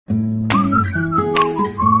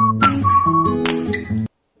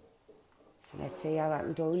what I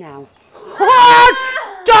can do now.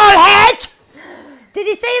 Oh, doll head! Did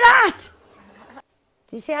you see that?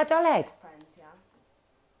 Did you see our doll head? Friends, yeah.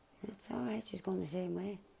 It's alright, she's going the same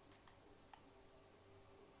way.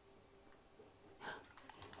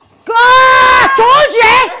 Go! Told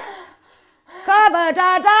you! Come on,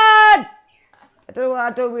 Dad! I don't know what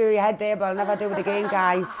I do with your head there, but I'll never do it again,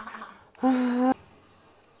 guys.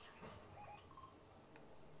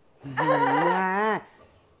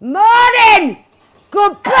 Morning!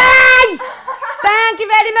 Goodbye! Thank you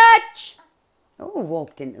very much. Oh,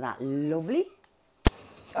 walked into that lovely.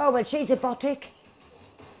 Oh, well, she's a botic.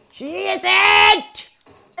 She isn't!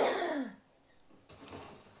 Oh,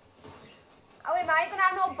 am I going to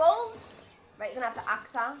have no bulls? Right, you're going to have to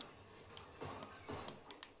axe her.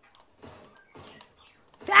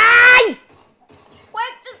 Die!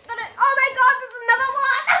 We're just going to... Oh my God, there's another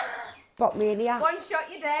one! Bot mania. One shot,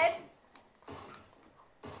 you're dead.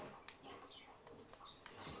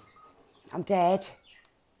 I'm dead.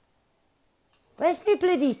 Where's my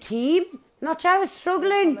bloody team? Not sure I was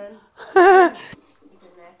struggling. He's in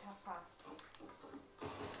there, tough fast.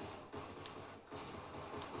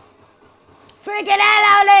 Freaking hell,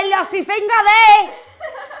 I nearly lost my finger there.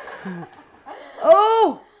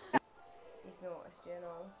 Oh! He's noticed you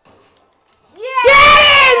know.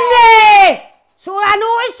 Get in there! So I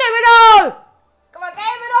noticed it all. Come on, get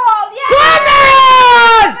him in all! Yeah! Come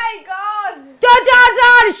on! Oh my God! Da,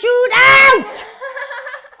 shoot out!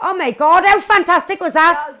 Oh my God, how fantastic was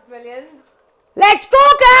that? That was brilliant. Let's go,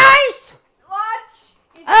 guys! Watch!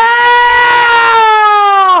 He's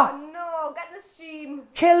Oh! Oh no, get in the stream.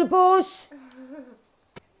 Kill Buzz.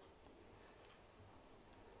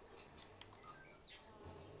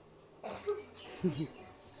 Fucking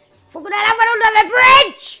hell, I went under the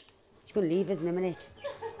bridge! She's going to leave us in a minute.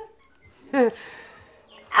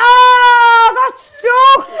 Oh, I got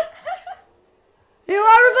stuck! You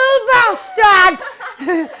horrible bastard!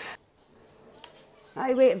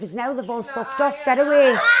 I wait, if it's now they've all fucked off, get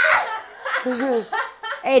away.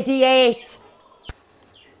 Idiot.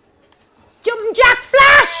 Jumping jack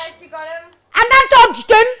flash! Yeah, she got him. And I dodged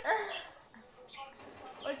him!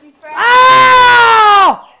 What's his friend?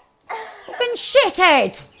 Oh! Fucking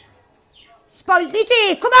shithead! Spoilt me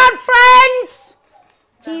day. Come on, friends!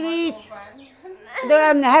 TVs.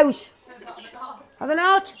 They're in the house. Are they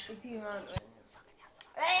not?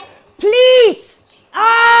 Please!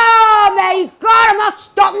 Oh my God, I'm not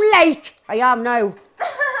stopping late. I am now.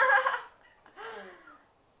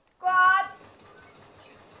 Go on.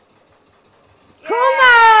 Come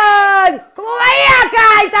on! Come over here,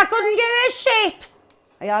 guys! I couldn't give a shit.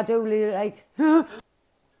 I do really like.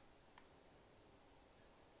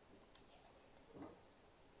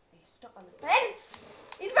 He's stuck on the fence.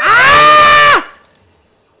 He's Ah!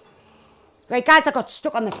 Right, guys, I got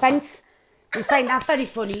stuck on the fence. You find that very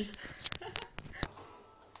funny.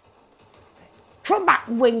 Come back,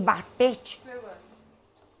 wingbat, bitch.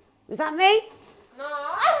 Was that me? No.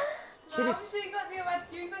 No, she got the other.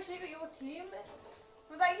 She got your team.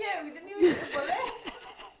 Was that you? You didn't even get the bullet.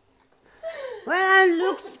 Well, it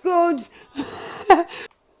looks good. Yeah.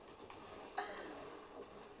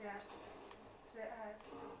 Straight ahead.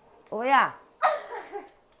 Oh, yeah.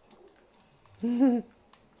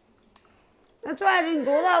 That's why I didn't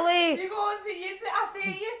go that way. You go, I see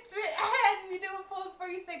you straight ahead and you do a full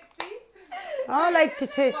 360. I like to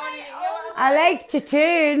turn. I like to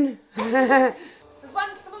turn. There's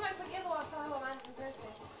one, someone might put the other one, so I man.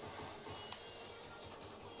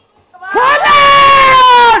 Come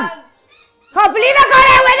on! Can't believe I got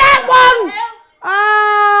out with that one!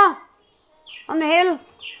 Ah! On the hill.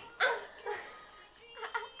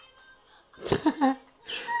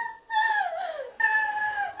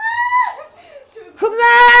 Come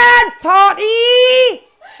on, party!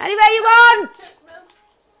 Anywhere you want.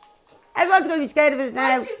 Everyone's going to be scared of us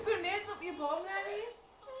now. Why 2 grenades up your bum, Nanny?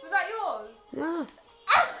 Was that yours? No.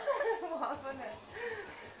 What, wasn't it?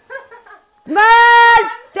 Come on!